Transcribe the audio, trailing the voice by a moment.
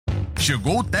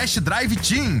Chegou o Test Drive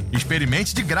Team.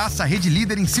 Experimente de graça a rede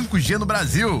líder em 5G no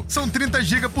Brasil. São 30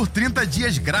 GB por 30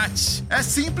 dias grátis. É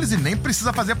simples e nem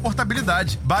precisa fazer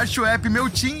portabilidade. Baixe o app Meu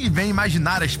Team e vem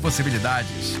imaginar as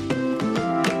possibilidades.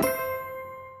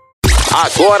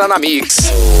 Agora na Mix.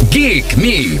 Geek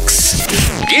Mix.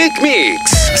 Geek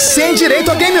Mix. Sem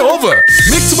direito a Game Over.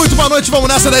 Mix, muito boa noite, vamos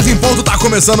nessa, 10 em ponto, tá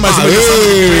começando mais uma edição do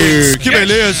Mix. Que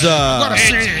beleza. Agora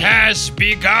sim. It has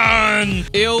begun.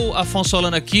 Eu, Afonso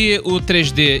Solano aqui, o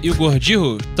 3D e o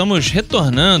Gordinho, estamos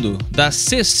retornando da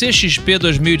CCXP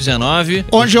 2019.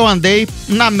 Onde eu andei,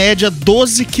 na média,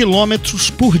 12 quilômetros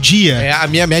por dia. A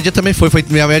minha média também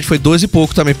minha média foi 12 e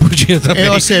pouco também por dia também.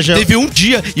 Ou seja... Teve um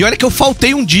dia, e olha que eu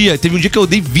faltei um dia, teve um dia que eu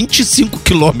dei 25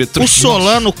 quilômetros. O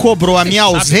Solano cobrou a minha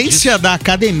ausência da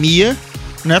academia,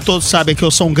 né? Todos sabem que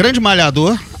eu sou um grande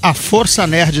malhador, a força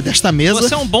nerd desta mesa.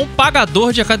 Você é um bom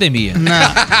pagador de academia. Não.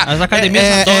 As academias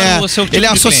adoram o seu tipo ele é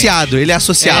de associado, cliente. ele é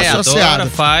associado. Adora,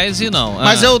 faz e não.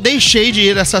 Mas eu deixei de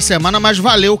ir essa semana, mas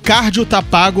valeu, o cardio tá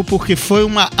pago, porque foi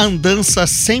uma andança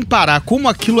sem parar. Como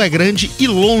aquilo é grande e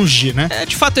longe, né?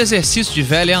 De fato, exercício de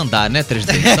velho é andar, né,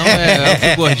 3D? Então é o que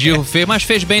o Gordinho fez, mas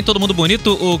fez bem, todo mundo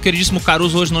bonito. O queridíssimo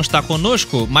Caruso hoje não está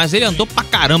conosco, mas ele andou pra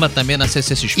caramba também na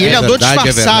CCXP. E ele andou verdade,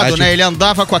 disfarçado, né? Ele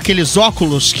andava com aqueles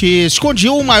óculos que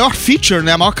escondiam o maior feature,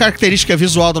 né? A maior característica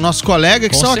visual do nosso colega,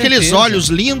 que Com são certeza. aqueles olhos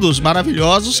lindos,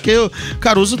 maravilhosos que o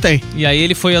Caruso tem. E aí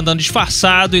ele foi andando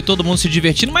disfarçado e todo mundo se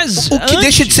divertindo, mas O que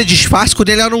deixa de ser disfarce quando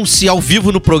ele anuncia ao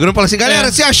vivo no programa, fala assim,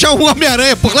 galera, se achar um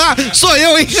Homem-Aranha por lá, sou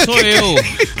eu, hein? Sou eu.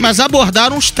 Mas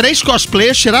abordaram uns 3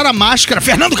 cosplayers, tiraram a máscara.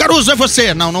 Fernando Caruso, é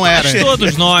você? Não era. Mas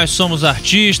todos nós somos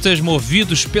artistas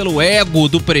movidos pelo ego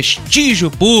do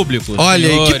prestígio público. Olha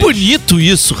aí, senhores. que bonito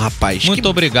isso, rapaz. Muito Que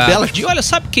obrigado. bela- E olha,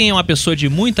 sabe quem é uma pessoa de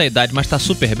muita idade, mas tá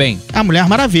super bem? A Mulher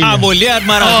Maravilha. A Mulher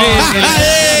Maravilha.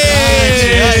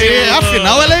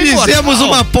 Afinal, ela é imortal. Fizemos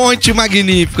uma ponte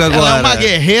magnífica agora. Ela é uma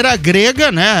guerreira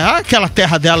grega, né? Aquela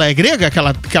terra dela é grega?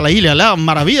 Aquela ilha lá,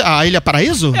 Maravilha? A Ilha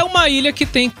Paraíso? É uma ilha que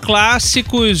tem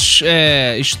clássicos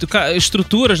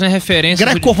estruturas, né? Referências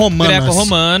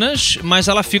greco-romanas, mas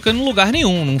ela fica em lugar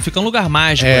nenhum, não fica em lugar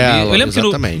mágico ali. Eu lembro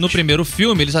exatamente. que no primeiro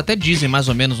filme eles até dizem mais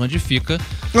ou menos onde fica.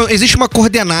 Não, existe uma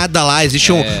coordenada lá,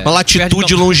 existe uma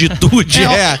latitude e longitude.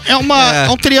 É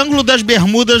um triângulo das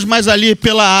Bermudas, mas ali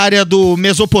pela área do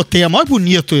Mesopotâmia. Olha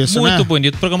bonito isso, né? Muito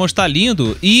bonito. O programa está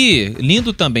lindo. E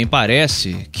lindo também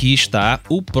parece que está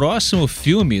o próximo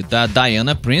filme da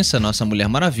Diana Prince, a nossa Mulher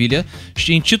Maravilha,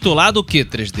 intitulado o quê,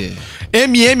 3D?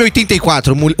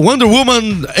 MM84, Wonder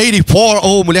Woman 84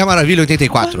 ou Mulher Maravilha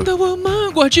 84. Wonder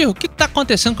Woman, Gordinho, o que tá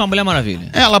acontecendo com a Mulher Maravilha?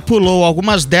 Ela pulou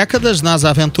algumas décadas nas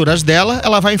aventuras dela.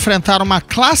 Ela vai enfrentar uma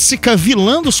clássica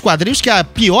vilã dos quadrinhos, que é a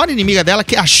pior inimiga dela,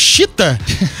 que é a Cheetah.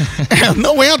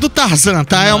 Não é a do Tarzan,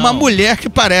 tá? Não. É uma mulher que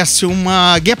parece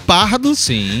uma guepardo.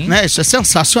 Sim. Né? Isso é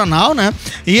sensacional, né?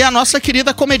 E a nossa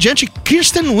querida comediante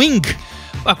Kristen Wiig.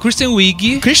 A Kristen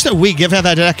Wiig, É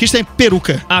verdade, a Kristen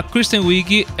peruca. A Kristen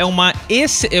Wiig é uma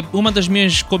das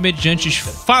minhas comediantes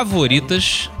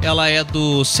favoritas. Ela é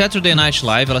do Saturday Night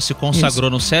Live, ela se consagrou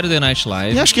no Saturday Night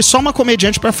Live. E acho que só uma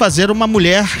comediante pra fazer uma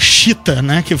mulher chita,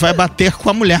 né? Que vai bater com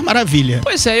a Mulher Maravilha.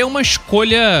 Pois é uma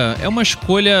escolha...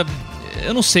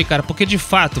 Eu não sei, cara, porque de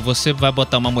fato você vai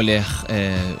botar uma mulher,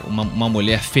 uma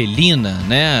mulher felina,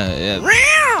 né?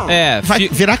 Vai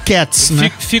virar Cats,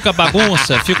 né? Fica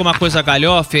bagunça, fica uma coisa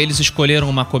galhofa, eles escolheram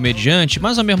uma comediante,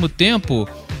 mas ao mesmo tempo,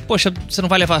 poxa, você não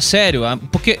vai levar a sério?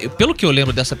 Porque, pelo que eu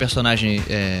lembro dessa personagem,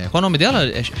 qual é o nome dela?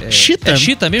 Cheetah. É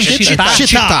Cheetah mesmo?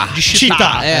 Cheetah. De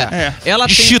Cheetah. Ela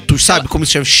de tem, Cheetos, sabe como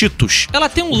se chama? Cheetos. ela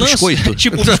tem um lance, Biscoito.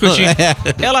 tipo um biscoitinho.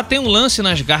 Ela tem um lance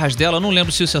nas garras dela, eu não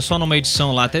lembro se isso é só numa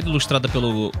edição lá, até ilustrada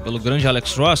pelo grande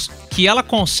Alex Ross, que ela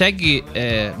consegue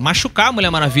machucar a Mulher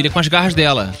Maravilha com as garras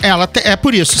dela. É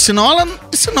por isso, senão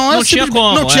Não tinha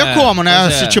como, Não tinha como, né?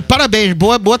 Pois é. Tipo, parabéns,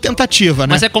 boa tentativa,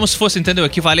 né? Mas é como se fosse, entendeu?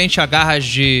 Equivalente a garras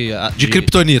de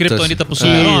Kryptonita pro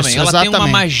Super-Homem. Isso, Ela tem uma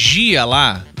exatamente. magia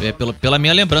lá, pela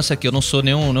minha lembrança aqui. Eu não sou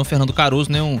nenhum Fernando Caruso,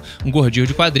 nem um gordinho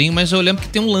de quadrinho, mas eu lembro que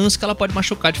tem um lance que ela pode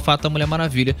machucar de fato a Mulher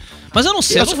Maravilha. Mas eu não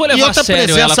sei, eu não vou levar a sério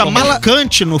ela presença como...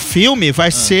 marcante no filme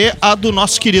vai ser a do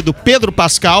nosso querido Pedro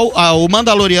Pascal, o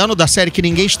Mandaloriano, da série que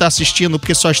ninguém está assistindo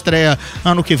porque só estreia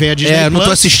ano que vem a Disney Não tô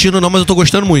Plus. assistindo não, mas eu tô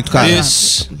gostando muito, cara.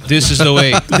 This is the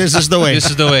way. This is the way. This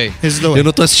is the way. This is the way. Eu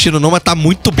não tô assistindo não, mas tá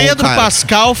muito bom, Pedro cara.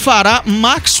 Pascal fará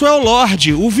Maxwell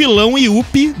Lord, o vilão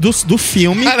Yuppie do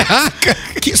filme. Caraca!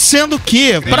 Sendo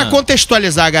que, pra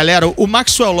contextualizar a galera, o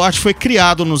Maxwell Lord foi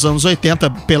criado nos anos 80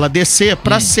 pela DC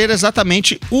pra ser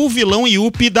exatamente o vilão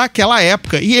Yuppie daquela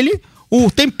época. E ele o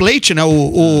template, né?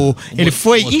 Ele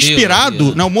foi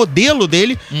inspirado, né? O modelo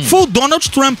dele foi o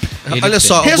Donald Trump. Olha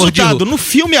só, Resultado, Gordinho, no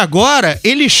filme agora,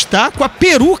 ele está com a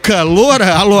peruca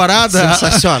loura, alourada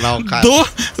sensacional, cara. do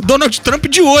Donald Trump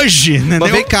de hoje, entendeu?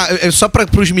 Mas vem cá, só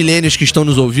pros milênios que estão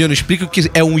nos ouvindo, explica o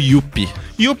que é um Yuppie.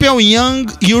 Yuppie é um Young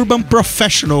Urban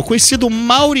Professional, conhecido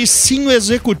Mauricinho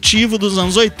executivo dos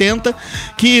anos 80,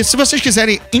 que, se vocês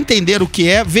quiserem entender o que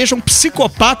é, vejam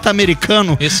Psicopata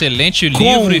Americano. Excelente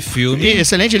livro e filme.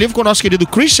 Excelente livro com o nosso querido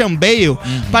Christian Bale,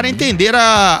 para entender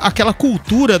aquela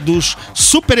cultura dos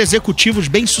super executivos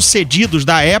bem-sucedidos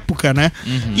da época, né?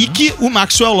 E que o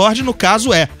Maxwell Lord, no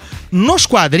caso, é. Nos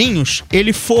quadrinhos,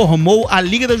 ele formou a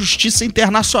Liga da Justiça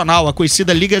Internacional, a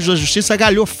conhecida Liga da Justiça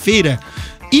Galhofeira.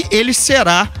 E ele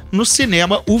será, no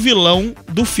cinema, o vilão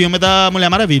do filme da Mulher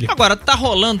Maravilha. Agora, tá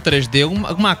rolando 3D,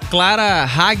 uma clara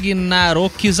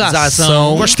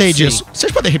ragnarokização. Gostei disso. Vocês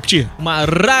podem repetir? Uma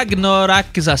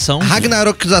ragnarokização.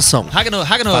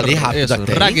 Falei rápido isso,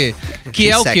 até. que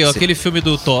é o quê? Sexy. Aquele filme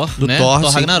do Thor, Do né? Thor,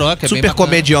 sim. Ragnarok. É Super bem bacana.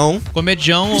 comedião.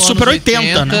 Comedião, E super anos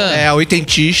 80, né?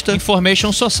 Oitentista.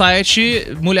 Information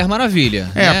Society, Mulher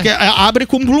Maravilha. É, né? porque abre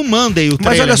com Blue Monday o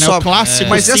trailer, olha só, né? O clássico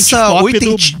mas essa synth-pop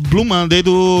do Blue Monday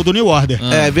do New Order.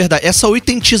 É verdade. Essa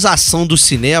oitentização do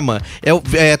cinema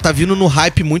tá vindo no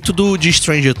hype muito de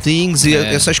Stranger Things e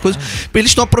essas coisas.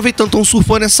 Eles estão aproveitando, estão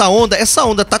surfando essa onda. Essa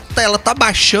onda ela tá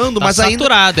baixando, Tá mas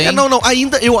saturada, ainda... hein? Não,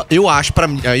 ainda eu acho, pra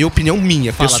mim, é opinião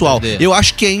minha, Fala, pessoal. Dedê. Eu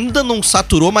acho que ainda não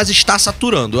saturou, mas está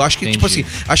saturando. Eu acho que, tipo assim,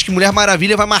 acho que Mulher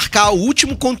Maravilha vai marcar o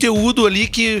último conteúdo ali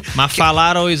que... Mas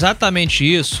falaram exatamente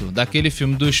isso daquele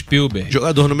filme do Spielberg.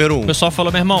 Jogador número 1. O pessoal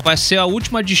falou, meu irmão, vai ser a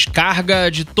última descarga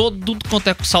de tudo quanto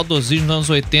é saudosismo nos anos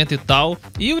 80 e tal.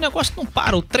 E o negócio não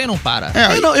para, o trem não para.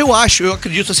 Eu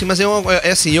acredito assim, mas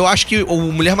assim, eu acho que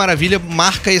o Mulher Maravilha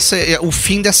marca o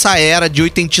fim dessa era de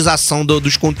oitentização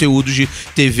dos conteúdos de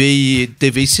TV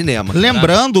e cinema.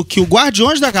 Lembrando que o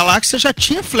Guardiões da Galáxia já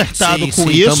tinha flertado com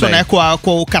isso, também. né?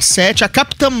 Com o cassete. A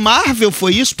Capitã Marvel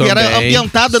foi isso, porque Também, era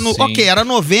ambientada no... sim. Ok, era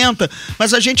 90,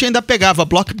 mas a gente ainda pegava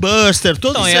Blockbuster,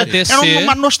 tudo Então, isso. a DC... Era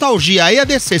uma nostalgia. Aí a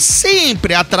DC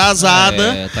sempre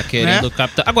atrasada. Tá querendo o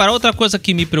Capitão... Agora, outra coisa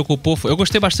que me preocupou foi... Eu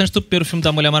gostei bastante do primeiro filme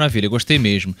da Mulher Maravilha, gostei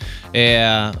mesmo.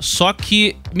 Só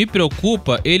que me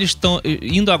preocupa, eles estão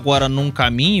indo agora num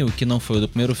caminho que não foi o do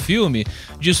primeiro filme,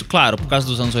 disso, claro, por causa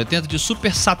dos anos 80, de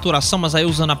super saturação, mas aí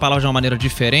usando a palavra de uma maneira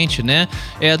diferente, né?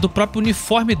 Do próprio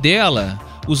uniforme dela,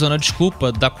 usando a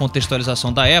desculpa da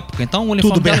contextualização da época. Então, o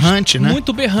uniforme Tudo berrante, dela, né?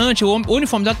 Muito berrante. O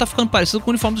uniforme dela tá ficando parecido com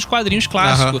o uniforme dos quadrinhos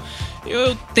clássicos.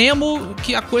 Eu temo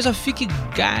que a coisa fique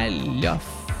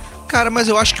galhofa. Cara, mas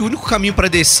eu acho que o único caminho pra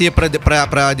descer,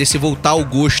 pra descer voltar ao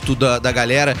gosto da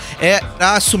galera é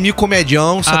assumir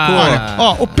comedião, sacou?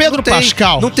 Ó, o Pedro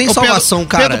Pascal... Não tem salvação,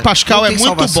 cara. Pedro Pascal Não é tem muito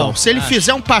salvação. bom. Se ele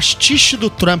fizer um pastiche do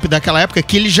Trump daquela época,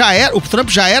 que ele já era... O Trump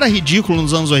já era ridículo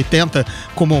nos anos 80,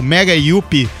 como o Mega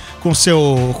Yuppie,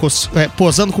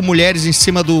 posando com mulheres em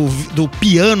cima do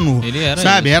piano, Ele era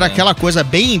sabe? isso, era aquela coisa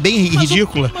bem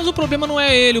ridícula. Mas o problema não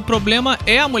é ele, o problema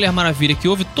é a Mulher Maravilha, que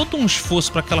houve todo um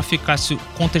esforço para que ela ficasse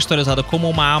contextualizada como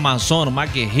uma amazona, uma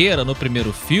guerreira no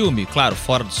primeiro filme, claro,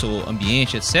 fora do seu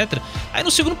ambiente, etc. Aí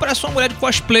no segundo parece uma mulher de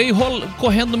cosplay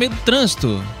correndo no meio do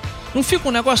trânsito. Não fica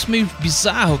um negócio meio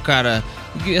bizarro, cara?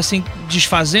 Assim,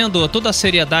 desfazendo toda a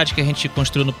seriedade que a gente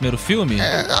construiu no primeiro filme?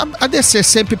 A DC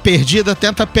sempre perdida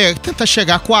tenta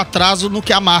chegar com atraso no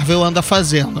que a Marvel anda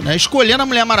fazendo, né? Escolhendo a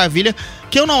Mulher Maravilha,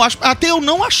 que eu não acho... Até eu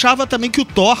não achava também que o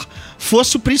Thor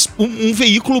fosse um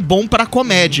veículo bom pra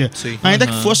comédia. Sim. Ainda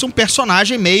que fosse um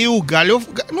personagem meio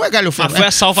não é galhofeiro. Mas foi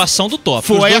a salvação do Thor.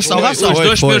 Foi a salvação. Os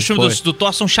dois Foi. primeiros filmes do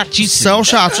Thor são chatíssimos. São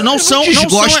chatos.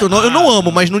 Eu não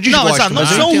amo, mas não desgosto.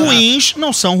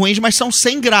 Não são ruins, mas são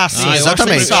sem graça. Exatamente.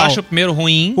 Eu acho o primeiro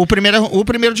ruim. O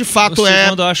primeiro de fato O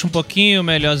segundo eu acho um pouquinho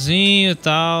melhorzinho e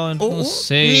tal. Não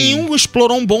sei. Nenhum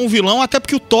explorou um bom vilão, até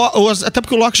porque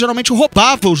o Loki geralmente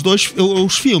roubava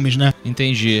os filmes, né?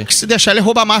 Entendi. Que se deixar ele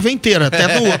rouba a Marvel inteira.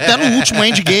 Até no último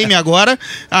Endgame agora,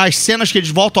 as cenas que eles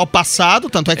voltam ao passado,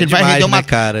 tanto é que ele demais,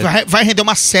 vai render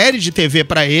uma série de TV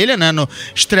pra ele, né?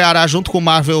 Estreará junto com o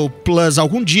Marvel Plus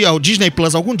algum dia, o Disney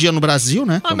Plus algum dia no Brasil,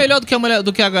 né? Melhor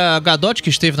do que a Gadot, que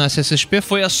esteve na CCXP,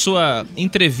 foi a sua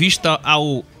entrevista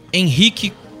ao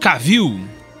Henrique Cavill.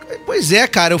 Pois é,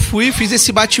 cara, fiz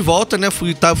esse bate-volta, né?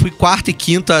 Fui quarta e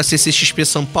quinta a CCXP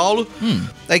São Paulo.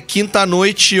 Aí quinta à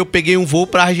noite eu peguei um voo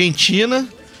pra Argentina.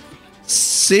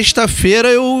 Sexta-feira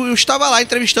eu estava lá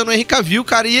entrevistando o Henrique Cavill,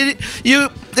 cara, e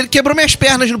ele quebrou minhas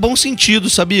pernas no bom sentido,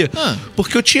 sabia?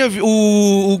 Porque eu tinha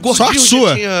o Gordinho... Só a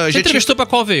sua. Você entrevistou pra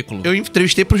qual veículo? Eu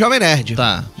entrevistei pro Jovem Nerd.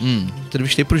 Tá.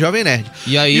 entrevistei pro Jovem Nerd.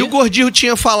 E aí? E o Gordinho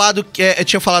tinha falado que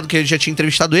ele já tinha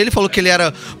entrevistado ele, falou que ele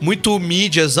era muito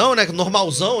mídiazão, né?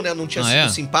 Normalzão, né? Não tinha sido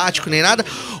simpático nem nada.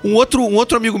 Um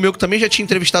outro amigo meu que também já tinha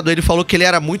entrevistado ele falou que ele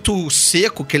era muito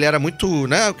seco, que ele era muito,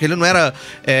 né? Que ele não era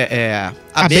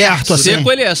aberto, assim.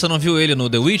 Seco ele é, você não viu ele no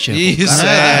The Witcher? Isso,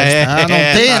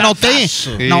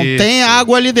 não tem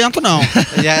água ali dentro, não.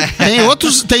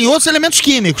 Tem outros elementos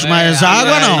químicos, mas a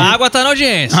água não. A água tá na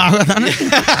audiência.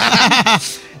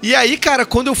 E aí, cara,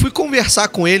 quando eu fui conversar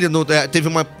com ele, teve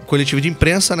uma coletiva de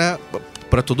imprensa, né?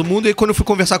 Pra todo mundo. E aí, quando eu fui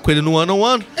conversar com ele no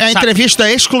one-on-one... É a entrevista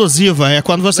exclusiva, é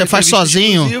quando você faz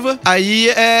sozinho. Exclusiva. Aí,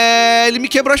 ele me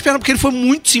quebrou as pernas, porque ele foi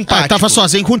muito simpático. Tava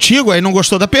sozinho contigo, aí não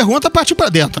gostou da pergunta, partiu pra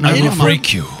dentro, né?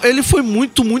 Ele foi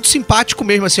muito, muito simpático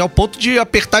mesmo, assim, ao ponto de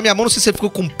apertar minha mão. Não sei se ele ficou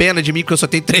com pena de mim, porque eu só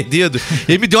tenho 3 dedos.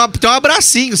 Ele me deu um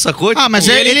abracinho, sacou? Mas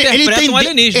ele entendeu... Um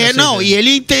alienígena. E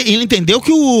ele entendeu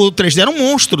que o 3D era um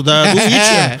monstro do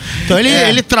Witcher. Então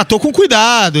ele tratou com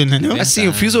cuidado, entendeu?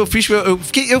 Assim,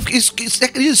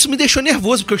 isso me deixou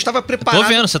nervoso, porque eu estava preparado. Tô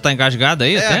vendo, você tá engasgado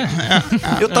aí até?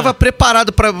 Eu tava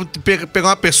preparado pra pegar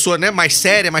uma pessoa, né, mais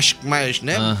séria, mais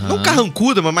né? Não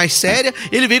carrancuda, mas mais séria.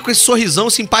 Ele veio com esse sorrisão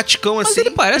simpaticão, assim. Mas ele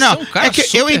parece ser um cara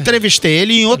eu entrevistei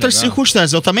ele em outras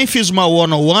circunstâncias. Eu também fiz uma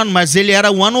one-on-one, mas ele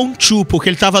era one-on-two, porque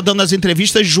ele tava dando as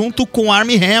entrevistas junto com o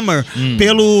Armie Hammer,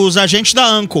 pelos agentes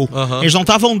da Uncle. Eles não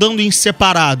estavam dando em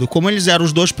separado. Como eles eram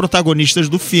os 2 protagonistas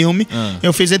do filme,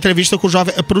 eu fiz a entrevista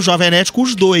pro Jovem Nerd com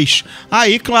os 2.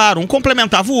 Aí, claro, um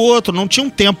complementava o outro, não tinha um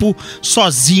tempo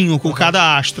sozinho com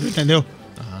cada astro, entendeu?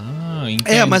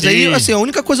 Entendi. Mas aí, assim, a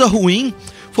única coisa ruim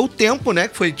foi o tempo, né?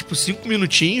 Que foi tipo 5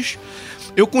 minutinhos.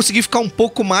 Eu consegui ficar um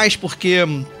pouco mais, porque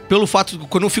pelo fato de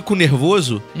quando eu fico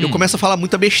nervoso, eu começo a falar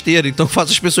muita besteira, então eu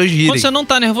faço as pessoas rirem. Quando você não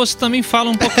tá nervoso, você também fala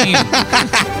um pouquinho.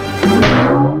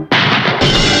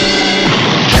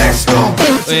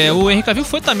 O Henry Cavill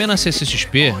foi também na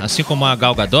CCXP, assim como a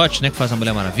Gal Gadot, né, que faz a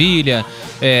Mulher Maravilha,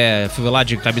 foi lá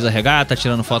de camisa regata,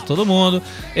 tirando foto de todo mundo.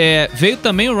 Veio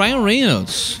também o Ryan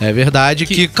Reynolds. É verdade,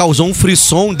 que causou um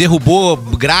frisson, derrubou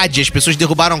grade, as pessoas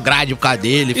derrubaram grade por causa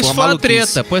dele. Isso foi uma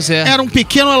treta, pois é. Era um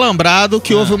pequeno alambrado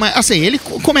que houve uma... Assim, ele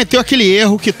cometeu aquele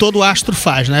erro que todo astro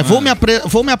faz, né?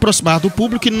 Vou me aproximar do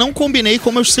público e não combinei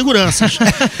com meus seguranças.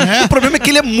 O problema é que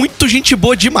ele é muito gente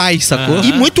boa demais, sacou?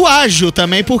 E muito ágil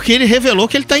também, porque ele revelou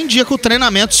que ele tá em dia com o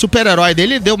treinamento super-herói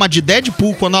dele. Ele deu uma de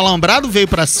Deadpool, quando o alambrado veio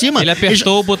pra cima... Ele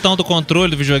apertou o botão do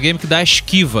controle do videogame que dá a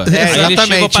esquiva. Exatamente.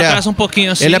 Ele chegou pra trás um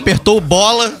pouquinho assim. Ele apertou o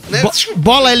bola... Né?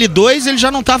 Bola L2, ele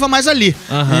já não tava mais ali.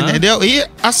 Entendeu? E,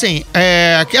 assim,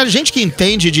 a gente que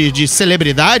entende de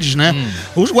celebridades, né?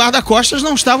 Os guarda-costas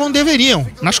não estavam onde deveriam.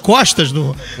 Nas costas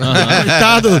do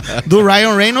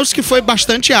Ryan Reynolds, que foi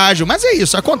bastante ágil. Mas é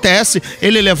isso, acontece.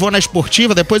 Ele levou na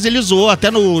esportiva, depois ele zoou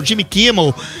até no Jimmy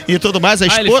Kimmel e tudo mais.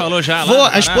 Ele falou já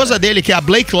lá, a esposa dele, que é a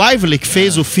Blake Lively, que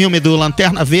fez o filme do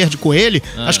Lanterna Verde com ele,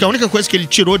 acho que a única coisa que ele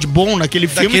tirou de bom naquele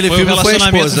filme foi a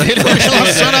esposa. Foi o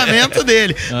relacionamento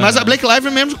dele. Mas a Blake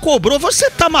Lively mesmo cobrou: você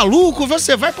tá maluco?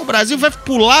 Você vai pro Brasil, vai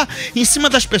pular em cima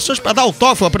das pessoas pra dar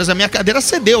autógrafo. Por exemplo, a minha cadeira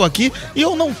cedeu aqui e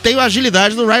eu não tenho a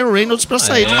agilidade do Ryan Reynolds pra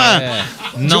sair de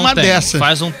uma dessa.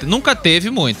 Nunca teve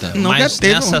muita. Mas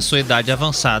nessa sua idade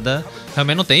avançada,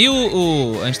 realmente não tem. E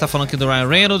a gente tá falando aqui do Ryan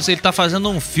Reynolds, ele tá fazendo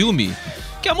um filme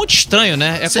que é muito estranho,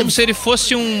 né? É como se ele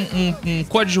fosse um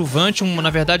coadjuvante, na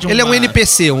verdade... Ele é um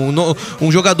NPC,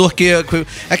 um jogador que...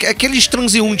 Aqueles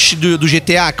transeuntes do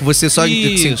GTA que você só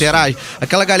se interage.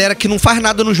 Aquela galera que não faz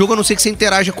nada no jogo, a não ser que você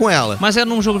interaja com ela. Mas é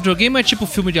num jogo de videogame ou é tipo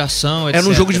filme de ação, etc? É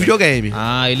num jogo de videogame.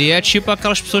 Ele é tipo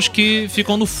aquelas pessoas que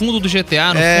ficam no fundo do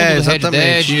GTA, no fundo do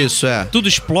Red Dead. Isso, Tudo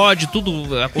explode, tudo...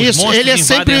 Isso, ele é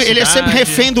sempre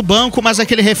refém do banco, mas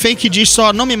aquele refém que diz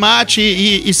só, não me mate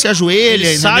e se ajoelha,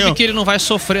 ele sabe que ele não vai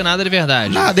sofrer nada de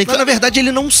verdade. Nada, então na verdade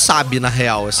ele não sabe, na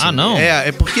real, assim. Não?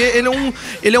 É porque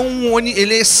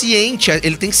ele é ciente,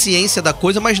 ele tem ciência da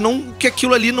coisa, mas não que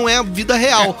aquilo ali não é a vida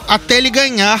real. Até ele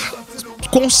ganhar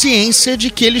consciência de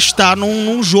que ele está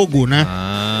num jogo, né?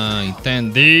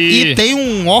 Entendi. E tem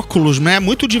um óculos, né,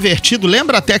 muito divertido.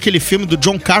 Lembra até aquele filme do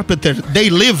John Carpenter, They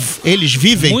Live, Eles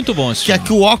Vivem? Muito bom esse filme.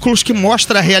 Que é o óculos que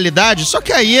mostra a realidade, só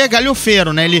que aí é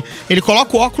galhofeiro, né? Ele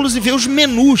coloca o óculos e vê os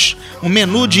menus. O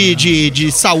menu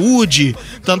de saúde.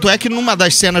 Tanto é que numa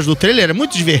das cenas do trailer é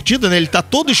muito divertido, né? Ele tá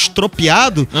todo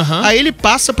estropiado. Aí ele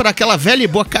passa por aquela velha e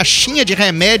boa caixinha de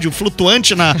remédio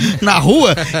flutuante na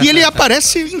rua e ele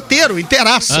aparece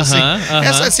inteiraço,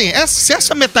 assim. Se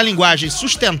essa metalinguagem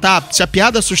sustentar, se a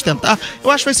piada sustentar,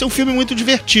 eu acho que vai ser um filme muito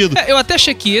divertido. Eu até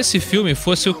achei que esse filme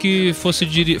fosse o que fosse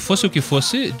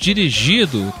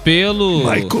dirigido pelo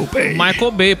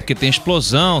Michael Bay, porque tem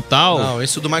explosão e tal. Não,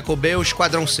 esse do Michael Bay é o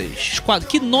Esquadrão 6.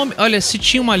 Que nome? Olha, se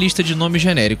tinha uma lista de nomes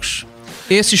genéricos.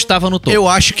 Esse estava no topo. Eu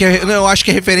acho que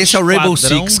é referência ao Rainbow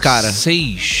Six, cara.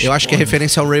 6. Eu acho que é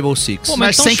referência ao Rainbow Six. Pô,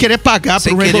 Mas então sem querer pagar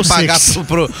Sem pro Rainbow querer pagar Six.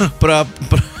 pra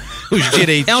os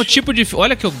direitos. É um tipo de...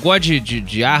 Olha que eu gosto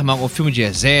de arma, um filme de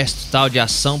exército, tal, de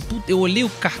ação. Puta, eu olhei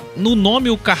no nome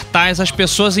o cartaz, as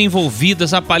pessoas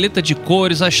envolvidas, a paleta de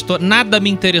cores, a história... Nada me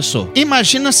interessou.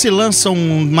 Imagina se lançam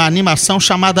uma animação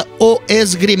chamada O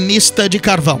Esgrimista de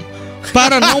Carvão.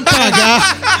 Para não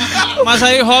pagar. Mas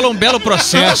aí rola um belo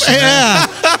processo, né?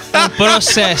 Um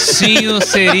processinho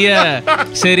seria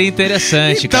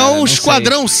interessante, Então cara, o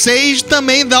Esquadrão 6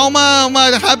 também dá uma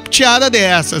rapteada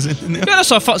dessas, entendeu? E olha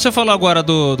só, você falou agora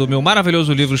do meu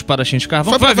maravilhoso livro Os Parachins de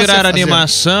Carvão. Foi pra Vai virar você fazer.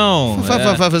 animação.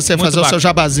 Vai você muito fazer o seu bacana.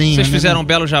 jabazinho. Vocês né? fizeram um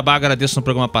belo jabá, agradeço no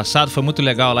programa passado. Foi muito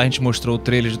legal lá, a gente mostrou o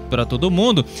trailer pra todo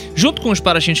mundo. Junto com Os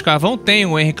Parachins de Carvão, tem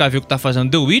o Henry Cavill que tá fazendo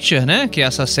The Witcher, né? Que é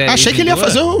essa série. Achei que ele ia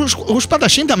vindoura. fazer o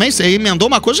espadachim também. Você emendou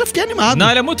uma coisa, já fiquei animado. Não,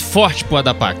 ele é muito forte pro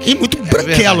Adapak. E muito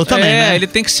branquelo também, né? Ele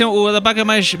tem que ser... O Adapak é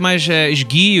mais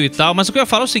esguio e tal. Mas o que eu ia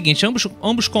falar é o seguinte,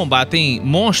 ambos combatem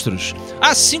monstros,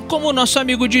 assim como o nosso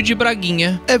amigo Didi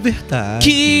Braguinha. É verdade.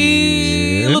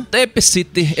 Que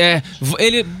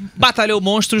ele batalhou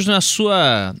monstros na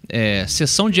sua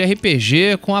sessão de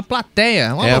RPG com a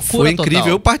plateia. Uma loucura foi incrível. total.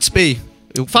 Eu participei.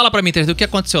 Fala pra mim, 3D, o que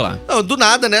aconteceu lá? Não, do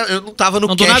nada, né? Eu não tava no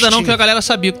Não, do casting. nada não, porque a galera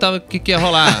sabia que ia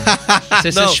rolar.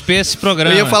 CCXP, esse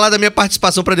programa. Eu ia falar da minha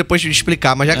participação pra depois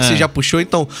explicar, mas já que você já puxou,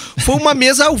 então... Foi uma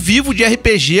mesa ao vivo de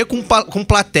RPG com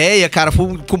plateia, cara. Foi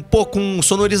com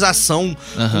sonorização,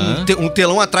 um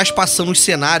telão atrás passando os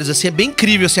cenários, assim. É bem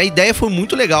incrível, assim. A ideia foi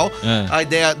muito legal. A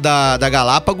ideia da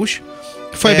Galápagos.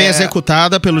 Foi bem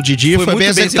executada pelo Didi, foi bem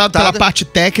executado pela parte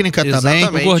técnica também.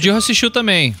 O Gordinho assistiu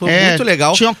também. Foi muito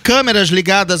legal. Tinham câmeras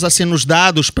ligadas assim nos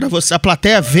dados pra você, a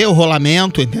plateia ver o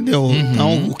rolamento, entendeu?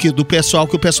 Então, o que o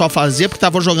pessoal fazia, porque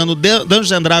estavam jogando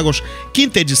Dungeons and Dragons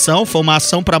quinta edição, foi uma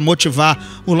ação pra motivar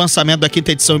o lançamento da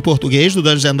quinta edição em português do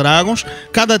Dungeons and Dragons.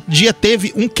 Cada dia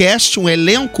teve um cast, um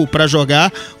elenco pra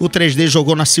jogar. O 3D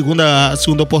jogou na segunda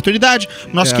oportunidade.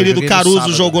 Nosso querido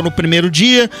Caruso jogou no primeiro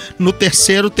dia. No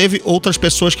terceiro teve outras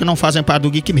pessoas que não fazem parte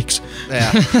do Geek Mix.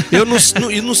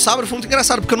 E no sábado foi muito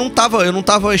engraçado, porque eu não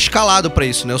tava escalado pra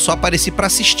isso, né? Eu só apareci pra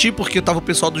assistir, porque tava o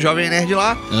pessoal do Jovem Nerd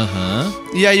lá.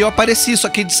 E aí eu apareci, só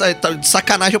que de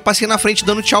sacanagem eu passei na frente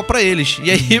dando tchau pra eles. E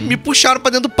aí me puxaram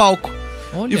pra dentro do palco.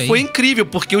 Olha e aí. foi incrível,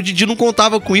 porque o Didi não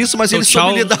contava com isso, mas ele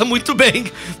soube lidar muito bem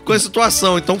com a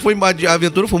situação. Então a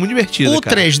aventura foi muito divertida, O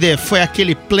cara. 3D foi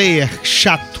aquele player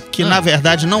chato que, na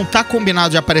verdade, não tá combinado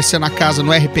de aparecer na casa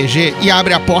no RPG e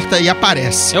abre a porta e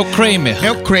aparece. É o Kramer.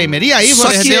 É o Kramer. E aí Só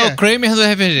você... que é o Kramer do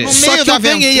RPG. No Só meio que da eu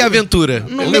ganhei a aventura.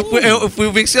 Eu fui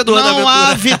o vencedor da aventura. Não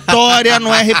há vitória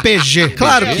no RPG.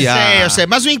 Claro que há. Eu sei.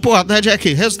 Mas o importante é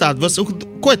que, resultado,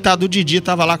 coitado do Didi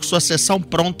tava lá com sua sessão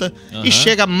pronta e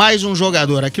chega mais um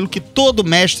jogador. Aquilo que todo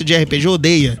mestre de RPG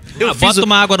odeia. Bota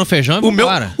uma água no feijão e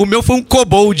vambora. O meu foi um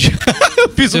kobold. Eu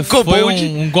fiz um kobold. Foi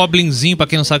um goblinzinho, pra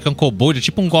quem não sabe o que é um kobold. É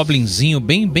tipo um goblinzinho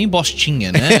bem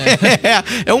bostinha, né?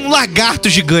 É um lagarto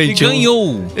gigante. E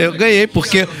ganhou. Eu ganhei,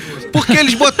 porque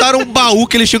eles botaram um baú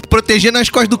que eles tinham que proteger nas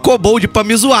costas do kobold pra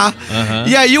me zoar.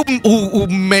 E aí o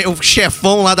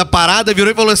chefão lá da parada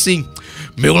virou e falou assim: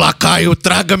 meu lacaio,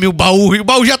 traga-me o baú. E o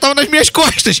baú já tava nas minhas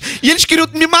costas. E eles queriam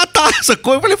me matar,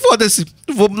 sacou? Eu falei, foda-se,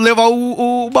 vou levar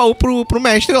o baú pro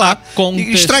mestre lá.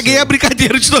 E estraguei a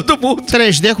brincadeira de todo mundo.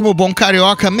 3D, como bom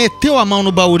carioca, meteu a mão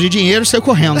no baú de dinheiro e saiu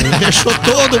correndo. Deixou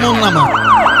todo mundo na mão.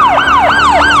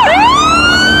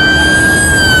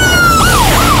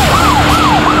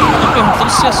 Tô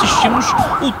perguntando se assistimos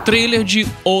o trailer de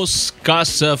Os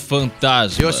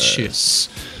Caça-Fantasmas. Eu assisti.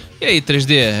 E aí,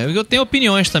 3D? Eu tenho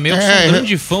opiniões também, eu sou um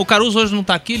grande fã. O Caruso hoje não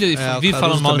tá aqui, ele vive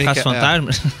falando mal do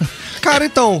Caça-Fantasmas. Cara,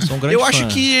 então, eu acho fã.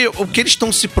 que o que eles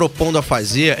estão se propondo a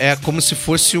fazer é como se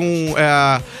fosse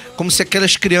como se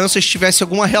aquelas crianças tivessem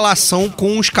alguma relação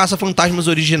com os caça-fantasmas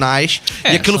originais.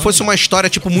 E aquilo fosse uma história,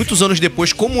 tipo, muitos anos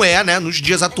depois, como né, nos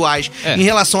dias atuais, em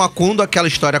relação a quando aquela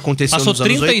história aconteceu nos anos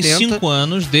 80. Passou 35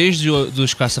 anos desde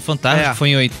os caça-fantasmas, que foi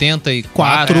em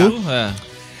 84.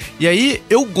 E aí,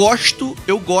 eu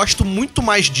gosto muito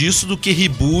mais disso do que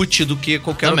reboot, do que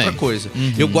qualquer outra coisa.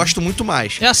 Eu gosto muito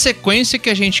mais. É a sequência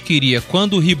que a gente queria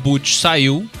quando o reboot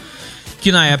saiu,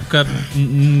 que na época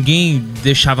ninguém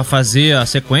deixava fazer a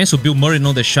sequência, o Bill Murray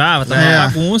não deixava, tava uma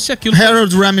bagunça e aquilo...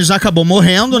 Harold Ramis acabou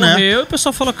morrendo, né? Morreu, e o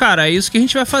pessoal falou, cara, é isso que a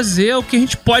gente vai fazer, é o que a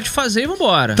gente pode fazer e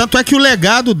vambora. Tanto é que o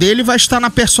legado dele vai estar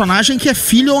na personagem que é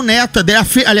filha ou neta dele.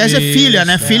 Aliás, é filha,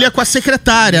 né? Filha com a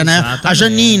secretária, né? A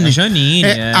Janine.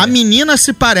 A menina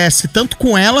se parece tanto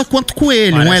com ela quanto com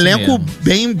ele. Parece um elenco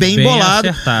bem bolado.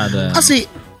 Acertado, Assim,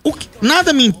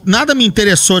 Nada me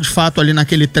interessou de fato ali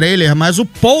naquele trailer, mas o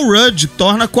Paul Rudd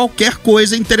torna qualquer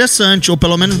coisa interessante, ou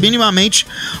pelo menos minimamente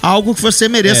algo que você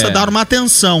mereça dar uma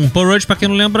atenção. Paul Rudd, pra quem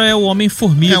não lembra, é o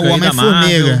Homem-Formiga. É o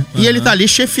Homem-Formiga. E ele tá ali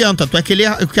chefiando, tanto é que ele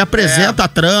que apresenta a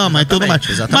trama e tudo mais.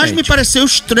 Exatamente. Mas me pareceu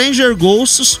Stranger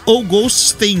Ghosts ou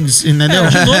Ghost Things, entendeu?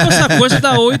 De novo essa coisa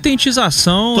da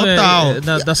oitentização, Total.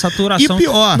 Da saturação. E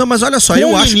pior, Não, mas olha só, com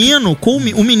eu o acho menino,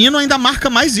 o menino ainda marca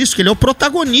mais isso, que ele é o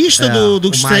protagonista do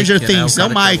o Stranger Mike, Things, né? é o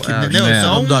Mike, entendeu?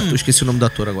 Então, Esqueci o nome do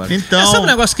ator agora. então Sabe um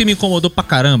negócio que me incomodou pra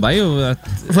caramba? Aí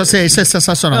isso é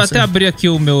sensacional. eu até abri aqui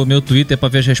o meu Twitter pra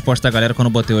ver as respostas da galera quando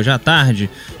eu botei hoje à tarde.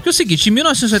 Que é o seguinte, em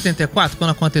 1984, quando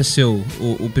aconteceu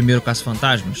o primeiro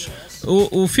Caça-Fantasmas,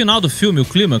 o final do filme, o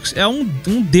clímax, é um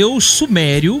deus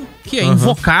sumério que é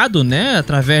invocado, né,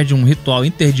 através de um ritual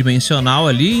interdimensional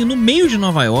ali no meio de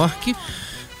Nova York,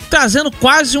 trazendo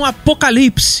quase um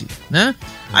apocalipse, né?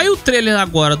 Aí o trailer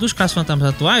agora dos Caça-Fantasmas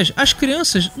atuais, as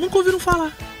crianças nunca ouviram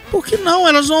falar. Por que não?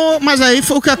 Elas não. Mas aí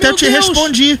foi o que até eu te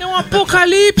respondi. É um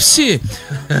apocalipse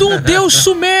de um deus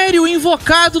sumério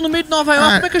invocado no meio de Nova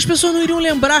York. Como é que as pessoas não iriam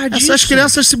lembrar disso? Essas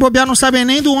crianças, se bobear, não sabem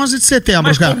nem do 11 de setembro,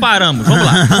 Mas cara. comparamos, vamos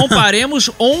lá. Comparemos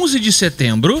 11 de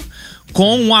setembro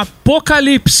com um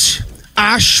apocalipse.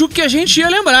 Acho que a gente ia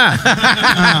lembrar.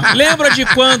 Lembra de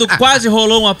quando quase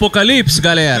rolou um apocalipse,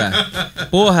 galera?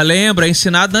 Porra, lembra? É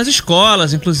ensinado nas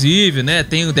escolas, inclusive, né?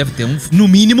 Deve ter, no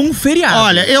mínimo, um feriado.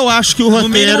 Olha, eu acho que o No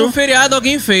mínimo, roteiro. um feriado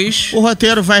alguém fez. O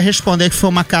roteiro vai responder que foi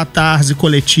uma catarse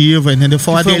coletiva, entendeu?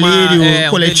 Foi um delírio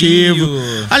coletivo.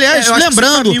 Aliás, eu acho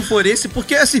lembrando. que se o caminho for esse,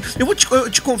 porque assim, eu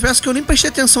te confesso que eu nem prestei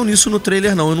atenção nisso no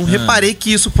trailer, não. Eu não reparei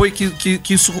que isso foi que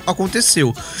isso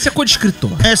aconteceu. Isso é coisa de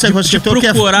escritor. Essa é coisa de escritor, que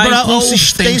é procurar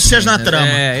inconsistências na trama.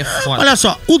 É foda. Olha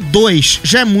só, o 2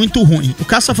 já é muito ruim. O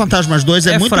Caça-Fantasmas 2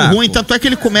 é muito fraco. ruim, tanto é que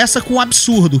ele começa com um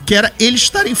absurdo, que era eles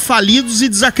estarem falidos e Não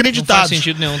desacreditados. faz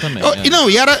sentido nenhum também. E não,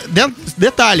 e era.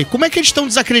 Detalhe, como é que eles estão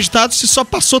desacreditados se só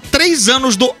passou 3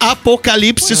 anos do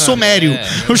apocalipse sumério?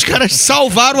 Os caras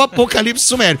salvaram o apocalipse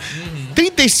sumério.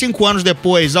 35 anos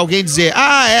depois, alguém dizer,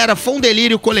 foi um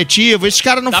delírio coletivo, esses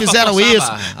caras não fizeram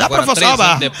isso. Dá pra forçar a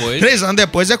barra. 3 anos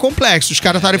depois é complexo. Os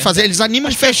caras estarem fazendo, eles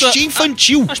animam festinha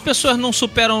infantil. As pessoas não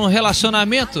superam um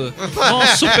relacionamento? Vão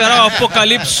superar o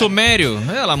apocalipse sumério?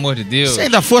 Pelo amor de Deus. Se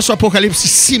ainda fosse o apocalipse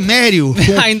cimério,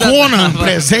 com Ainda Conan dava.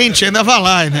 presente, ainda vai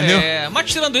lá, entendeu?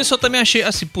 Mas tirando isso, eu também achei,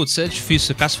 assim, putz, é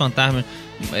difícil, Caça-Fantasma.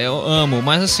 Eu amo,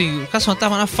 mas assim, o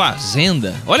Caça-Fantasma na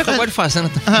fazenda. Olha que eu gosto de fazenda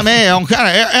também. Também é um cara,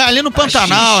 é ali no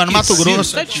Pantanal, é no Mato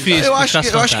Grosso. É difícil. Eu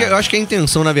acho que a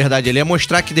intenção, na verdade, ali é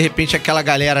mostrar que, de repente, aquela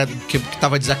galera que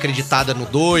tava desacreditada no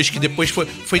 2, que depois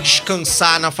foi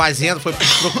descansar na fazenda, foi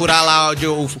procurar lá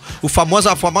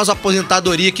a famosa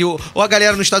aposentadoria, que ou a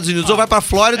galera nos Estados Unidos ou vai pra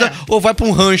Flórida ou vai pra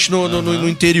um rancho no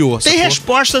interior. Tem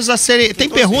respostas a serem. Tem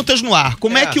perguntas no ar.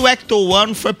 Como é que o Ecto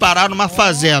One foi parar numa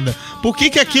fazenda? Por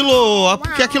que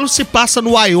aquilo se passa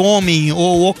no Wyoming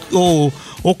ou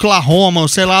Oklahoma, ou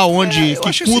sei lá onde,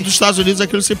 que cu dos Estados Unidos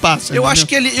aquilo se passa. Eu acho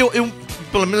que ele. Eu,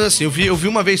 pelo menos assim, eu vi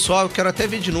uma vez só, eu quero até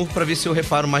ver de novo pra ver se eu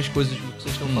reparo mais coisas que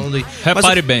vocês estão falando aí.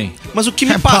 Repare bem. Mas o que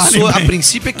me Repare passou a bem.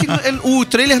 princípio é que o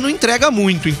trailer não entrega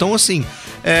muito, então assim.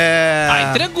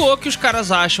 Entregou que os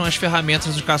caras acham as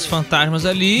ferramentas dos Caça-Fantasmas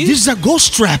ali. This is a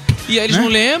ghost trap. E aí eles não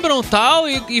lembram tal,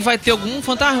 e vai ter algum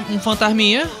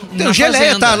fantasminha. Tem na o Geleia,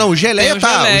 fazenda. tá? Não, o Geleia Tem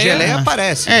tá. O Geleia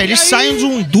aparece. Eles E aí- saem de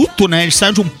um duto, né? Eles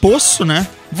saem de um poço, né?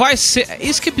 Vai ser.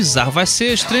 Isso que é bizarro, vai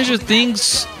ser Stranger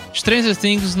Things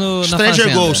na Stranger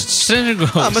fazenda. Ghosts. Stranger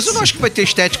Ghosts. Mas eu não acho que vai ter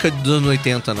estética dos anos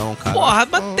 80, não, cara. Porra,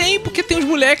 mas tem, porque tem os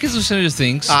moleques do Stranger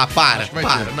Things. Para.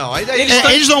 Não, aí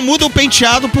Eles não mudam o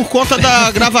penteado por conta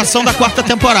da gravação da 4ª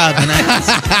temporada, né?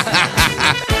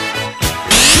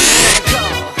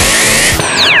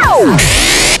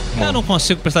 Eu não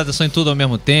consigo prestar atenção em tudo ao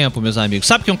mesmo tempo, meus amigos.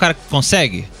 Sabe que é um cara que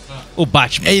consegue? O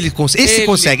Batman. Esse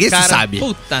consegue, esse cara, sabe.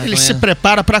 Puta, Ele se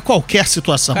prepara pra qualquer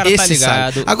situação. Cara, tá Esse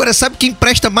ligado. sabe. Agora, sabe quem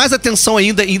presta mais atenção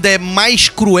ainda é mais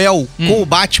cruel com o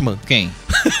Batman? Quem?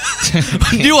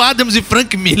 Neil Adams e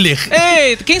Frank Miller.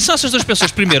 Ei, quem são essas duas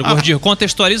pessoas? Primeiro, Gordinho,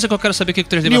 contextualiza que eu quero saber o que o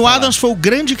 3D vai Neil falar. Adams foi o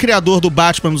grande criador do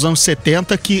Batman nos anos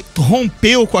 70, que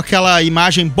rompeu com aquela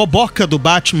imagem boboca do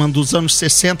Batman dos anos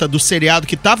 60, do seriado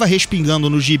que tava respingando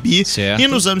no gibi. Certo. E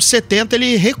nos anos 70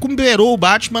 ele recuperou o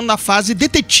Batman na fase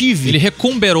detetive. Ele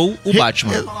recumberou o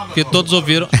Batman. Que todos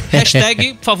ouviram.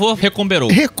 Hashtag, por favor, recumberou.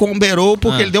 Recomberou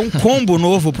porque ele deu um combo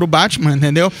novo pro Batman,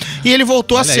 entendeu? E ele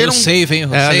voltou a Olha aí, ser o save, hein?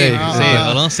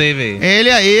 Rolou um save aí.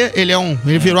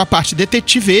 Ele virou a parte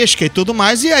detetivesca e tudo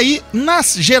mais. E aí, na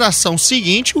geração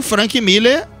seguinte, o Frank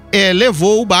Miller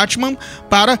levou o Batman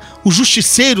para o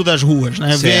Justiceiro das Ruas,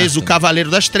 né? Fez o Cavaleiro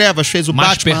das Trevas, fez o mais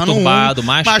Batman perturbado,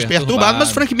 mais perturbado, mas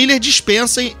o Frank Miller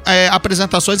dispensa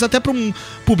apresentações até para um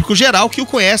público geral que o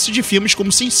conhece de filmes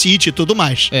como Sin City e tudo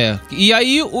mais. E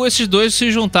aí esses dois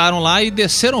se juntaram lá e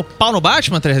desceram o pau no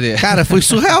Batman 3D. Cara, foi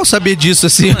surreal saber disso,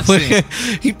 assim.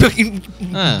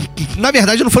 Na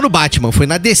verdade, não foi no Batman, foi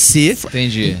na DC.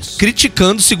 Entendi.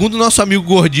 Criticando, segundo o nosso amigo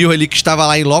Gordinho ali, que estava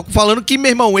lá em loco, falando que, meu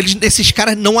irmão, esses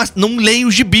caras não leem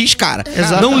os gibis, cara.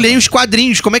 Exato. Não leem os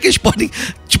quadrinhos. Como é que eles podem,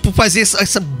 tipo, fazer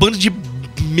essa banda de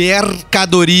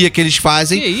mercadoria que eles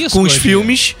fazem com os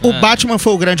filmes? O Batman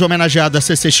foi o grande homenageado da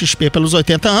CCXP pelos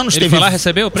 80 anos. Ele foi lá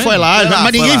receber o prêmio? Foi lá,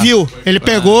 mas ninguém viu. Ele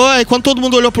pegou, aí quando todo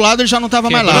mundo olhou pro lado, ele já não tava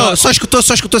mais lá. Não, só escutou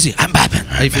assim, I'm Batman.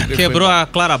 Aí quebrou a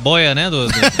clarabóia, né,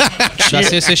 da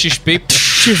CCXP.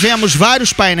 Tivemos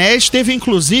vários painéis, teve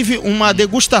inclusive uma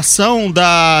degustação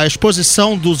da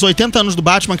exposição dos 80 anos do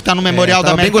Batman, que tá no Memorial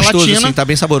da América Latina. Latina. Assim, tá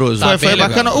bem saboroso. Foi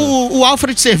bacana. O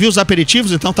Alfred serviu os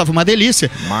aperitivos, então tava uma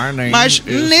delícia. Mas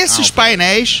nesses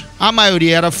painéis, a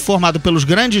maioria era formada pelos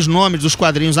grandes nomes dos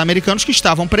quadrinhos americanos que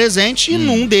estavam presentes, e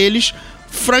num deles,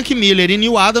 Frank Miller e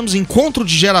Neil Adams, encontro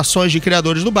de gerações de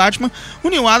criadores do Batman. O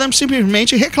Neil Adams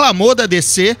simplesmente reclamou da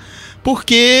DC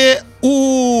porque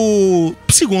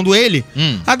segundo ele,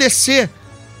 a DC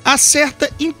acerta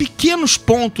em pequenos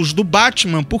pontos do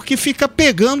Batman porque fica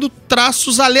pegando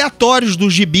traços aleatórios do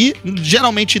gibi,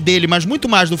 geralmente dele, mas muito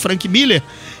mais do Frank Miller,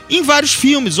 em vários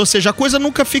filmes, ou seja, a coisa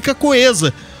nunca fica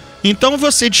coesa. Então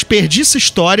você desperdiça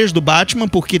histórias do Batman,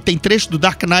 porque tem trechos do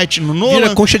Dark Knight no Nolan. Vira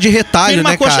coxa de retalho,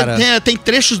 né, cara? Tem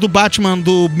trechos do Batman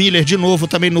do Miller de novo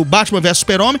também no Batman vs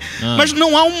Super-Homem, mas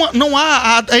não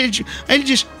há aí ele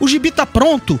diz, o gibi tá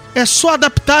pronto, é só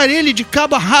adaptar ele de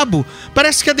cabo a rabo.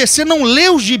 Parece que a DC não lê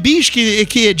os gibis que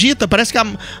edita, parece que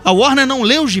a Warner não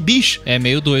lê os gibis. É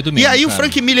meio doido mesmo, E aí cara. O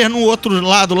Frank Miller no outro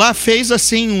lado lá fez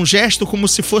assim um gesto como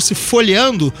se fosse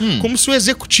folheando, como se o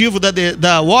executivo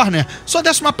da Warner só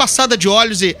desse uma passada de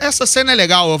olhos e essa cena é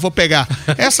legal, eu vou pegar.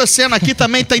 Essa cena aqui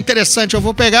também tá interessante, eu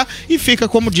vou pegar. E fica,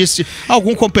 como disse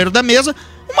algum companheiro da mesa,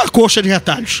 uma coxa de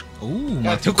retalhos.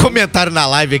 Tem um comentário na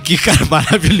live aqui, cara,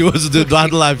 maravilhoso, do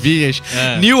Eduardo Lavinhas.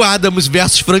 Neil Adams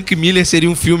versus Frank Miller seria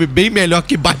um filme bem melhor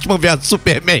que Batman versus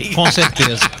Superman. Com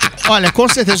certeza. Olha, com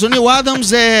certeza. O Neil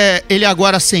Adams ele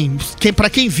agora, assim, pra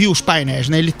quem viu os painéis,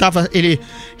 né? Ele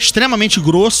extremamente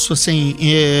grosso, assim,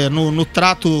 no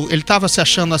trato. Ele tava se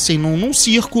achando, assim, num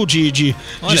circo de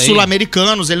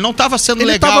sul-americanos. Ele não tava sendo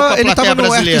legal com a plateia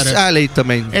brasileira. Alley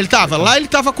também. Ele tava. Lá ele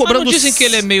tava cobrando. Mas não dizem que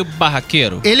ele é meio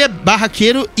barraqueiro? Ele é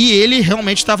barraqueiro e ele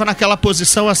realmente tava naquela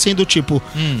posição, assim, do tipo...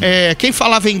 quem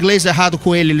falava inglês errado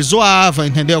com ele zoava,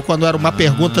 entendeu? Quando era uma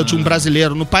pergunta de um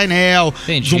brasileiro no painel,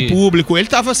 de um público. Ele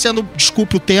tava sendo,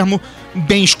 desculpe o termo,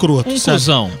 bem escroto.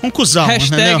 Cuzão. Um cuzão.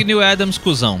 Hashtag Neil Adams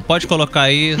cuzão. Pode colocar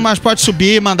aí. Mas pode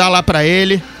subir, mandar lá pra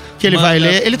ele, que ele vai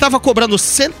ler. Ele tava cobrando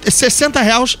 60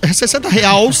 reais.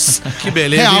 Que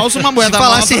beleza. Reais, uma moeda. Se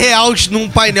falasse reais num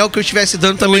painel que eu estivesse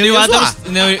dando também, eu ia zoar.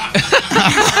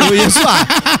 Eu ia zoar.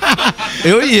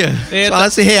 Eu ia. Se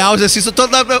falasse reais assim, se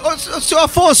toda... Seu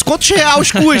Afonso, quantos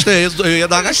reais custa? Eu ia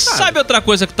dar uma gastada. Sabe outra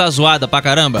coisa que tá zoada pra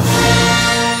caramba?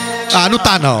 Não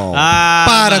tá não.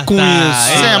 Para com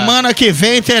isso. Semana que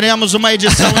vem teremos uma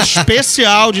edição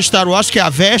especial de Star Wars, que é a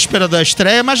véspera da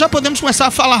estreia, mas já podemos começar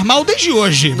a falar mal desde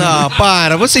hoje. Não,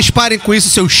 para. Vocês parem com isso,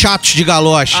 seus chatos de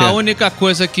galocha. A única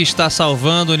coisa que está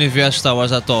salvando o universo Star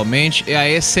Wars atualmente é a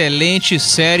excelente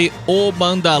série O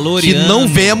Mandaloriano. Que não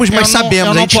vemos, mas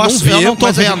sabemos. A gente não vê, eu não tô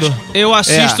vendo. Eu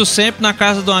assisto sempre na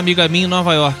casa de uma amiga minha em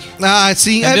Nova York.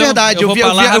 Sim, entendeu? É verdade. Eu vou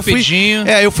pra lá rapidinho.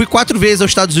 Eu fui 4 vezes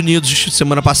aos Estados Unidos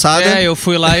semana passada. Eu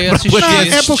fui lá e assisti.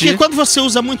 É porque quando você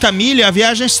usa muita milha, a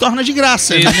viagem se torna de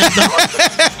graça. Né?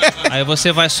 Aí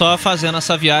você vai só fazendo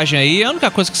essa viagem aí. A única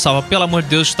coisa que salva, pelo amor de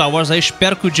Deus, Star Wars, aí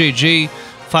espero que o JJ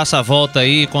faça a volta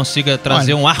aí e consiga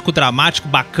trazer um arco dramático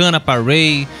bacana pra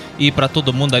Rey e pra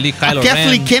todo mundo ali, Kylo Ren. A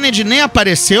Kathleen Kennedy nem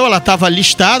apareceu, ela tava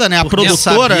listada, né? A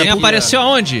produtora. Nem apareceu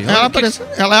aonde?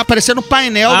 Ela ia aparecer no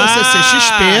painel da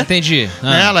CCXP. Entendi.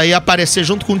 Ela ia aparecer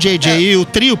junto com o JJ e o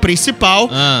trio principal,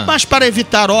 mas para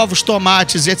evitar ovos,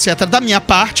 tomates, etc., da minha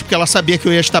parte, porque ela sabia que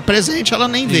eu ia estar presente, ela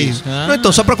nem veio.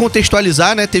 Então, só pra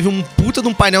contextualizar, né? Teve um puta de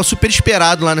um painel super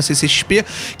esperado lá na CCXP,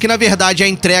 que na verdade a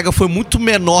entrega foi muito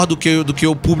menor do que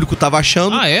o público tava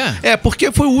achando. É?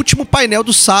 Porque foi o último painel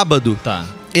do sábado. Tá.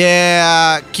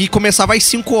 que começava às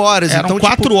 5 horas. Eram então,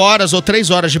 4 horas ou 3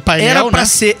 horas de painel,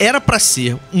 Era pra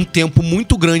ser um tempo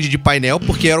muito grande de painel,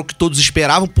 porque era o que todos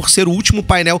esperavam, por ser o último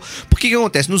painel. Porque que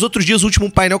acontece? Nos outros dias, o último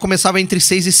painel começava entre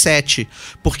 6 e 7,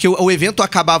 porque o evento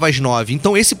acabava às 9.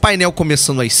 Então, esse painel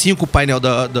começando às 5, o painel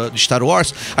do Star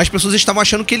Wars, as pessoas estavam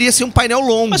achando que ele ia ser um painel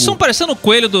longo. Mas estão parecendo o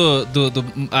coelho do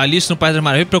Alice no País das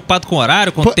Maravilhas, preocupado com o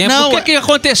horário, com o tempo. não, o que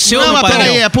aconteceu no mas painel?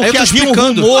 peraí, é porque Eu tô havia um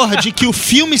explicando. rumor de que o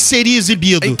filme seria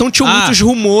exibido. Então tinham muitos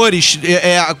rumores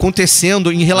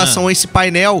acontecendo em relação a esse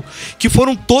painel, que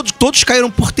foram todos caíram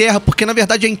por terra, porque na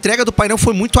verdade a entrega do painel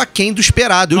foi muito aquém do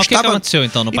esperado. Mas o que aconteceu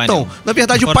então no painel? Então, na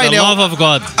verdade For o painel... the love of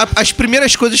God. As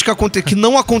primeiras coisas que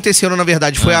não aconteceram, na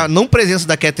verdade, foi a não presença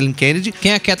da Kathleen Kennedy.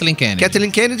 Quem é a Kathleen Kennedy?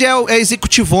 Kathleen Kennedy é a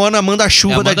executivona,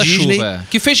 manda-chuva da Disney.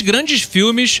 Que fez grandes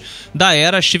filmes da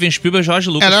era Steven Spielberg e George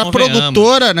Lucas. Ela era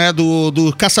produtora, né,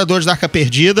 do Caçadores da Arca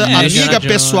Perdida, amiga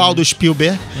pessoal do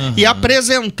Spielberg, e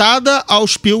apresentada ao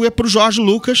Spielberg pro George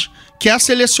Lucas, que a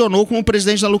selecionou como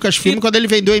presidente da Lucasfilm quando ele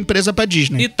vendeu a empresa pra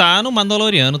Disney. E tá no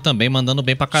Mandaloriano também, mandando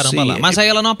bem pra caramba lá. Mas aí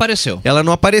ela não apareceu. Ela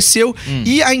não apareceu.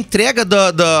 E a entrega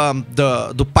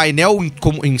do painel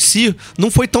em si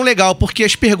não foi tão legal, porque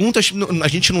as perguntas... A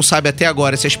gente não sabe até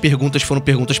agora se as perguntas foram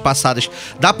perguntas passadas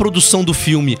da produção do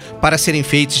filme para serem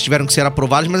feitas, tiveram que ser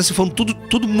aprovadas, mas assim, foram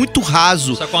tudo muito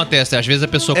raso. Isso acontece. Às vezes a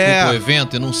pessoa culpa o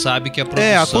evento e não sabe que a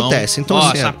produção... acontece. Então,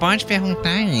 só pode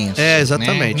perguntar isso.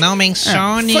 Exatamente. Né? Não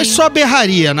mencione... Foi só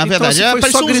berraria, na verdade. Então,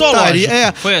 foi só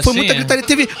gritaria. Foi muita gritaria.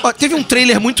 Teve um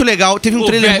trailer muito legal. Teve um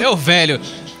trailer... O velho...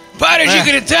 Para de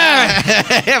gritar!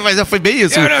 Mas foi bem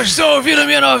isso. Eu não estou ouvindo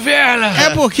minha novela! É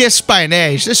porque esses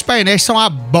painéis são uma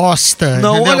bosta.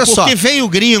 Não, entendeu? olha só. Porque vem o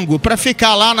gringo pra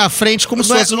ficar lá na frente como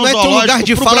se fosse no teu lugar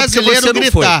de fala porque você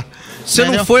não foi. Você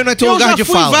não foi, não é teu lugar de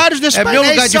fala. Eu já fui vários desses painéis. É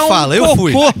meu lugar de fala, eu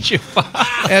fui.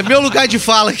 É meu lugar de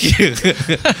fala aqui.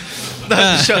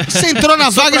 Você entrou na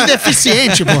vaga de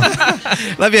deficiente, pô.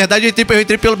 Na verdade, eu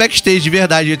entrei pelo backstage, de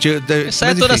verdade. Isso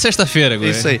aí é toda sexta-feira,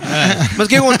 agora. Isso aí. Mas o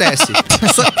que acontece?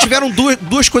 Tiveram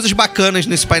duas coisas bacanas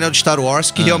nesse painel de Star Wars,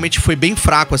 que realmente foi bem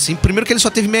fraco, assim. Primeiro que ele só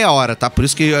teve meia hora, tá? Por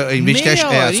isso que em vez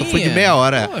de só foi de meia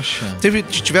hora.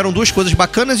 Tiveram duas coisas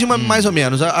bacanas e uma mais ou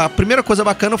menos. A primeira coisa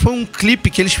bacana foi um clipe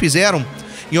que eles fizeram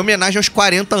em homenagem aos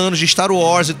 40 anos de Star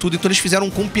Wars e tudo. Então eles fizeram um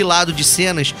compilado de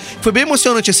cenas. Foi bem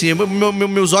emocionante, assim.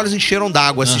 Meus olhos encheram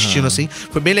d'água assistindo, assim.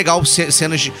 Foi bem legal,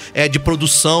 cenas de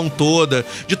produção toda.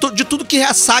 De tudo que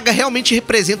a saga realmente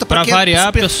representa pra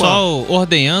variar, pessoal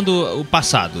ordenhando o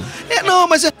passado.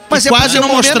 Mas quase não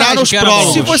mostraram os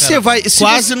prólogos.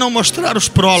 Quase não mostraram os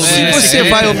prólogos.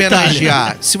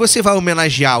 Se você vai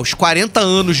homenagear os 40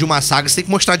 anos de uma saga, você tem que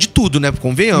mostrar de tudo, né?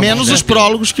 Convenhamos. Menos os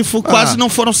prólogos que quase não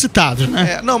foram citados,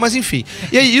 né? Não, mas enfim.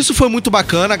 E aí, isso foi muito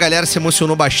bacana, a galera se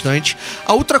emocionou bastante.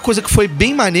 A outra coisa que foi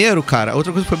bem maneiro, cara,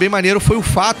 foi o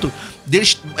fato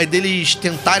deles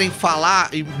tentarem falar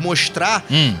e mostrar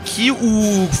que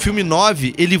o filme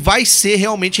 9, ele vai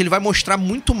mostrar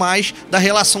muito mais da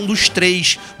relação dos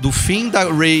três, do Finn, da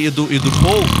Rey e do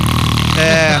Paul.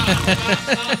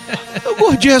 O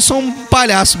gordinho é só um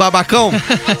palhaço babacão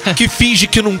que finge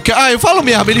que não quer. Eu falo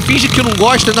mesmo, ele finge que não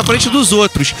gosta na frente dos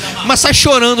outros, mas sai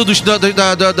chorando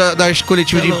das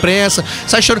coletivas de imprensa,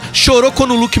 chorou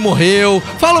quando o Luke morreu.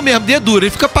 Falo mesmo, dedo duro,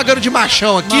 ele fica pagando de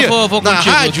machão aqui. Mas vou na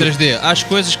contigo, rádio. 3D. As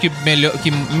coisas que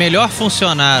melhor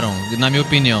funcionaram, na minha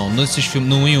opinião, nesses filmes,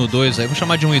 no 1 e o 2, aí vou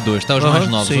chamar de 1 e 2, tá? Os mais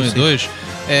novos, 1 e 2,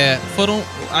 foram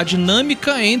a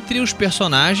dinâmica entre os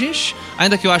personagens.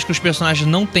 Ainda que eu acho que os personagens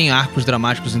não têm arcos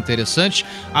dramáticos interessantes,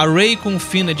 a Rey com o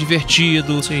Finn é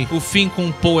divertido, o Finn com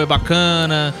o Poe é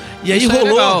bacana. E aí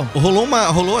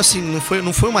rolou assim,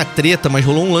 não foi uma treta, mas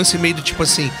rolou um lance meio do tipo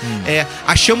assim,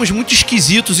 achamos muito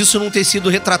esquisitos isso não ter sido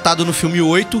retratado no filme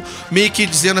 8, meio que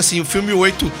dizendo assim, o filme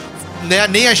 8... Né,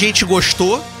 nem a gente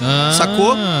gostou,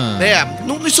 sacou?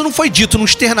 Isso não foi dito, não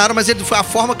externaram, mas a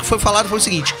forma que foi falado foi o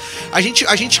seguinte: a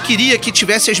gente queria que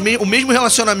tivesse o mesmo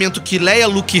relacionamento que Leia,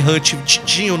 Luke e Hunt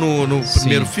tinham no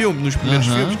primeiro filme, nos primeiros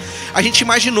filmes. A gente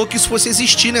imaginou que isso fosse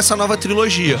existir nessa nova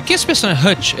trilogia. Que esse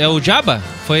personagem, Hutch, é o Jabba?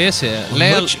 Foi esse?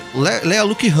 Leia,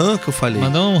 Luke e Han, que eu falei.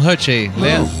 Mandou um Hutch aí.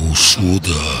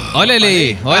 Olha ele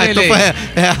aí, olha ele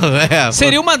aí.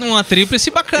 Seria uma tríplice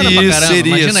bacana pra caramba.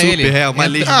 Seria, imagina super, ele. Uma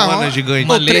lesma gigante.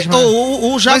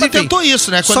 O Jabba tentou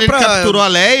isso, né? Quando ele capturou a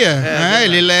Leia,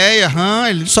 ele Leia,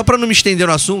 Han... Só pra não me estender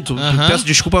no assunto, peço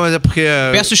desculpa, mas é porque...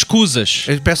 Peço escusas.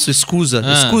 Peço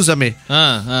escusa-me.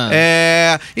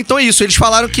 Então é isso, eles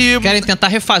falaram que... Querem tentar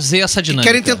refazer essa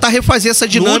dinâmica.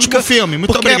 No último filme,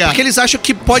 muito obrigado. Porque eles acham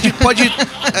que pode...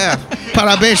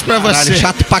 Parabéns pra você. Caralho,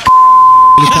 chato pra cara.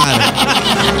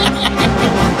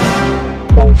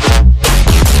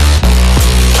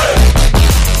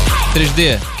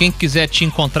 3D, quem quiser te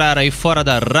encontrar aí fora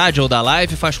da rádio ou da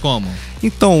live, faz como?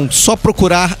 Então, só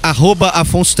procurar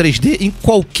 @Afonso3D em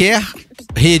qualquer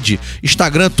rede,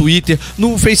 Instagram, Twitter,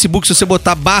 no Facebook, se você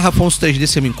botar /Afonso3D,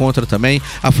 você me encontra também.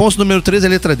 Afonso número 3 é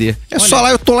letra D. É só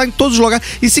lá, eu tô lá em todos os lugares.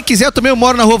 E se quiser, eu também eu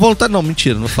moro na Rua Voluntária. Não,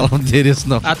 mentira, não vou falar o endereço,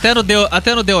 não. Até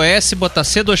no DOS, botar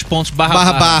C2 pontos, //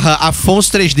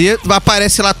 Afonso3D,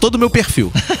 aparece lá todo o meu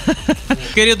perfil.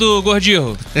 Querido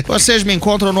Gordirro. Vocês me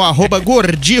encontram no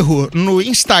 @Gordirro no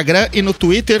Instagram e no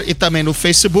Twitter e também no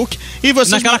Facebook. E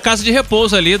vocês Naquela casa de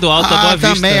repouso ali do Alto da Boa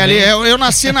Vista. Também ali. Eu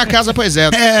nasci na casa, pois é.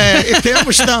 E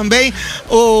temos também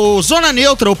o Zona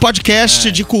Neutra, o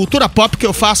podcast de cultura pop que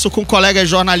eu faço com colegas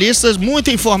jornalistas.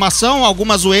 Muita informação,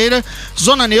 alguma zoeira.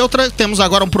 Zona Neutra, temos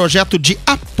agora um projeto de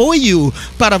apoio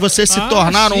para você se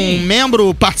tornar um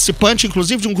membro participante,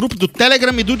 inclusive de um grupo do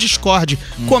Telegram e do Discord.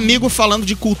 Comigo falando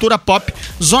de cultura pop.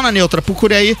 Zona Neutra,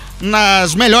 procure aí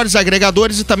nas melhores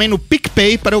agregadores e também no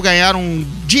PicPay para eu ganhar um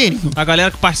dinheirinho. A galera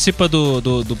que participa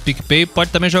do PicPay pode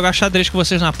também jogar xadrez com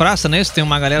vocês na praça, né? Isso tem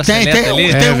uma galera seleta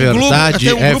ali.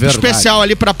 Tem um grupo especial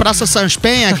ali pra Praça Sans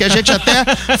Penha que a gente até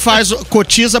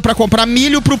cotiza pra comprar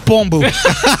milho pro pombo.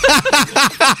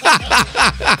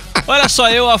 Olha só,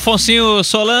 eu, Afonsinho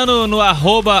Solano, no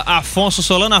 @Afonso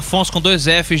Solano, Afonso com 2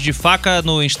 Fs de faca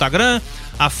no Instagram,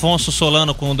 Afonso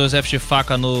Solano com 2 Fs de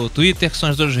faca no Twitter, que são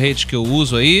as 2 redes que eu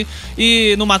uso aí.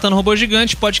 E no Matando Robô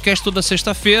Gigante, podcast toda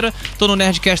sexta-feira. Tô no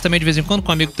Nerdcast também de vez em quando, com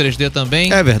o amigo 3D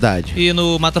também. É verdade. E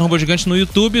no Matando Robô Gigante no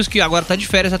YouTube, que agora tá de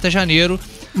férias até janeiro.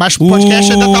 Mas o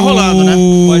podcast ainda tá rolando, né?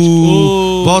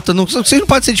 Volta, vocês não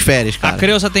podem ser de férias, cara. A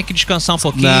Creuza tem que descansar um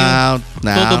pouquinho.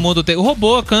 Não. Todo mundo tem. O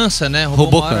robô cansa, né?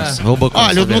 Robô cansa.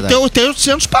 Olha, no teu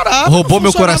centros parados. Roubou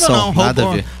meu coração. Não. Nada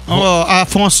a ver.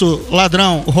 Afonso,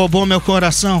 ladrão, roubou meu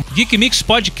coração. Geek Mix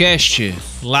Podcast.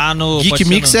 Lá no... Geek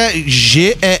Mix é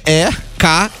GEEKMIX,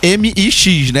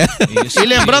 né? Isso. E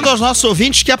lembrando aos nossos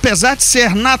ouvintes que apesar de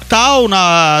ser Natal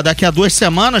daqui a 2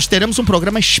 semanas, teremos um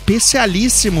programa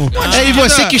especialíssimo. E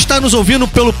você que está nos ouvindo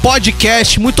pelo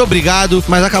podcast, muito obrigado,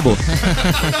 mas acabou.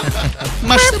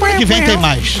 Mas semana que vem tem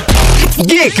mais.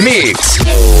 Geek Mix.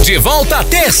 De volta à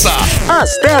terça,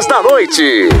 às 10 da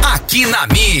noite. Aqui na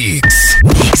Mix.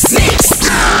 Mix.